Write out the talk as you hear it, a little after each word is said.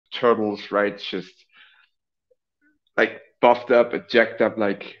Turtles, right? Just like buffed up and jacked up,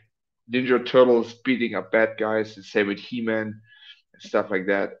 like Ninja Turtles beating up bad guys, and same with He-Man and stuff like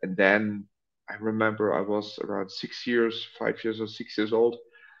that. And then I remember I was around 6 years, 5 years or 6 years old,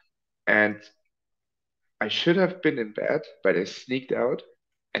 and I should have been in bed, but I sneaked out,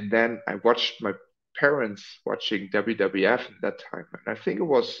 and then I watched my parents watching WWF at that time, and I think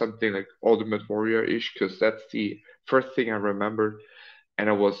it was something like Ultimate Warrior-ish, because that's the first thing I remembered. And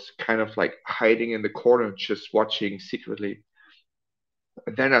I was kind of like hiding in the corner, just watching secretly.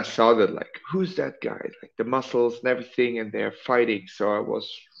 And then I saw that, like, who's that guy? Like the muscles and everything, and they're fighting. So I was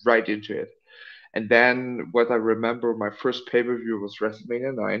right into it. And then what I remember, my first pay-per-view was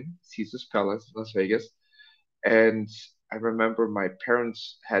WrestleMania 9, Caesar's Palace, Las Vegas. And I remember my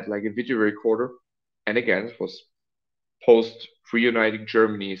parents had like a video recorder. And again, it was post reuniting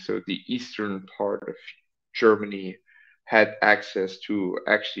Germany. So the eastern part of Germany had access to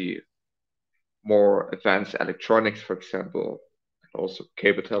actually more advanced electronics, for example, and also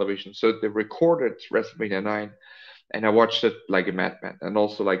cable television. So they recorded WrestleMania 9, and I watched it like a madman. And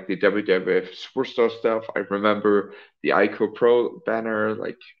also like the WWF Superstar stuff. I remember the ICO Pro banner,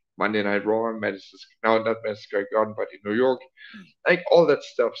 like Monday Night Raw, Madison, no, not Madison Square Garden, but in New York, like all that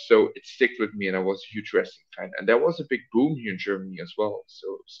stuff. So it stuck with me, and I was a huge wrestling fan. And there was a big boom here in Germany as well.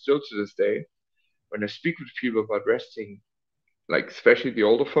 So still to this day, when I speak with people about wrestling, like especially the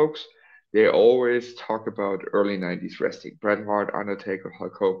older folks, they always talk about early 90s wrestling, Bret Hart, Undertaker,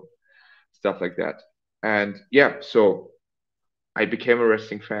 Hulk Hogan, stuff like that. And yeah, so I became a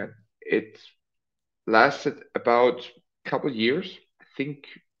wrestling fan. It lasted about a couple years, I think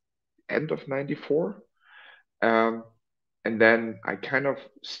end of 94. Um, and then I kind of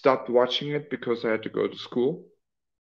stopped watching it because I had to go to school.